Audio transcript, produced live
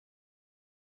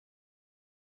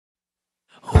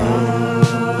To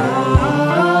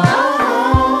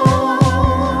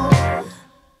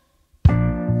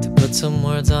put some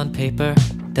words on paper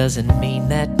doesn't mean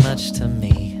that much to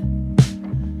me,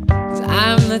 'cause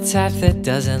I'm the type that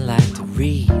doesn't like to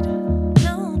read.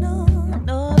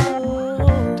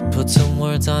 To put some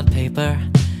words on paper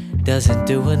doesn't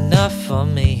do enough for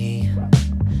me,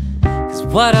 'cause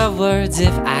what are words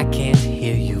if I can't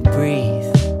hear you breathe?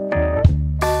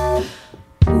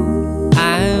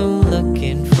 I'm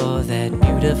looking for that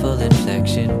beautiful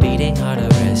inflection, beating heart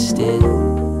arrested.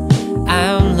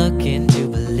 I'm looking to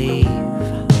believe.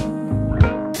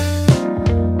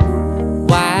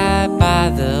 Why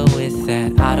bother with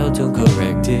that autotune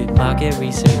corrected, market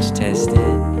research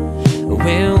tested,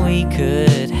 when we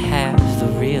could have the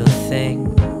real thing?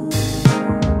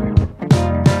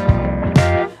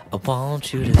 I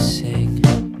want you to sing.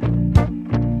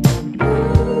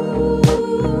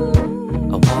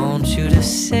 I want you to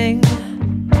sing.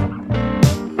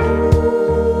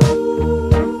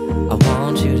 I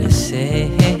want you to sing.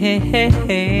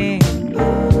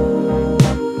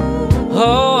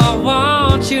 Oh, I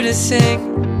want you to sing.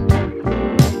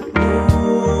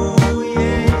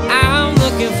 I'm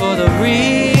looking for the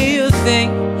real thing,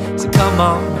 so come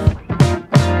on.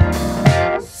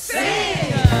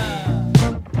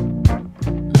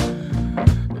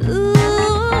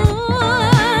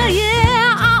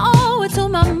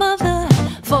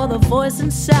 The voice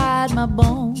inside my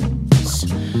bones,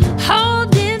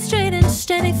 holding straight and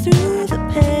steady through the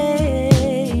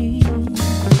pain.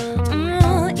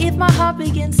 If my heart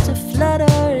begins to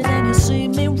flutter, then you see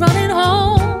me running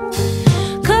home,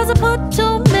 'cause I put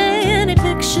too many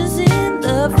pictures in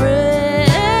the frame.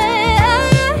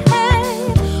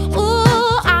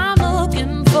 Ooh, I'm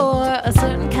looking for a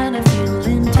certain kind of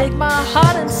feeling. Take my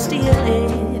heart and steal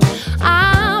it.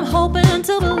 I'm hoping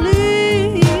to believe.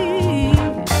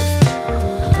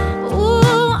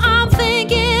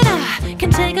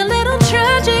 Take a little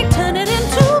tragic, turn it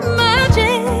into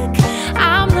magic.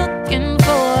 I'm looking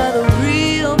for the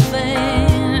real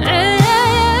thing.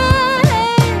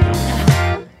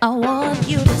 I want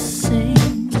you to sing.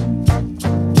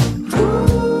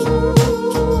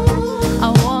 I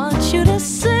want you to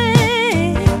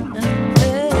sing.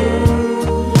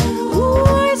 Ooh,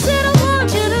 I said I want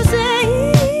you to sing.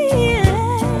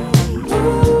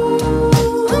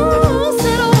 Ooh, I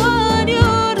said I want you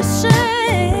to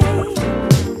sing.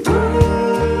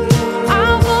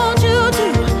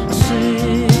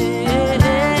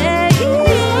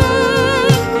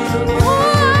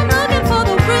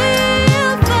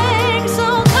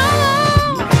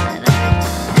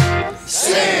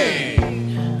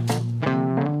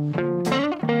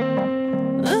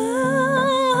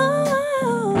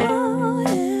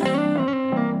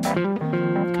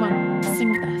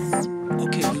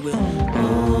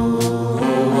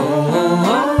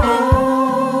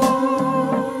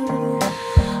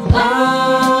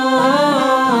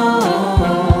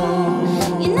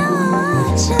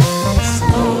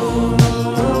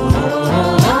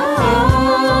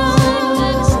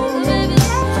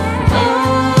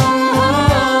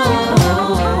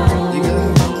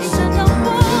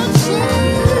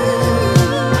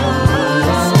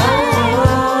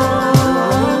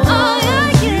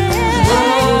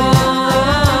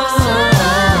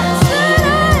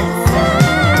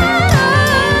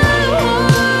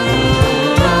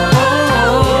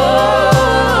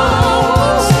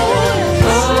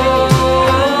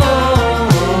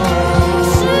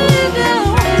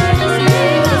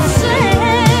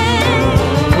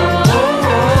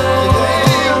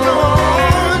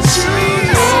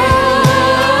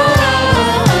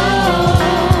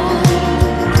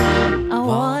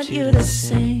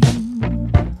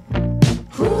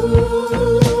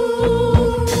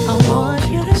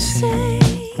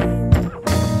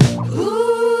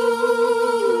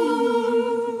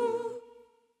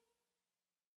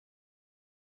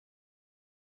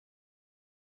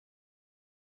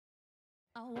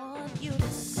 I want you to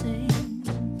sing.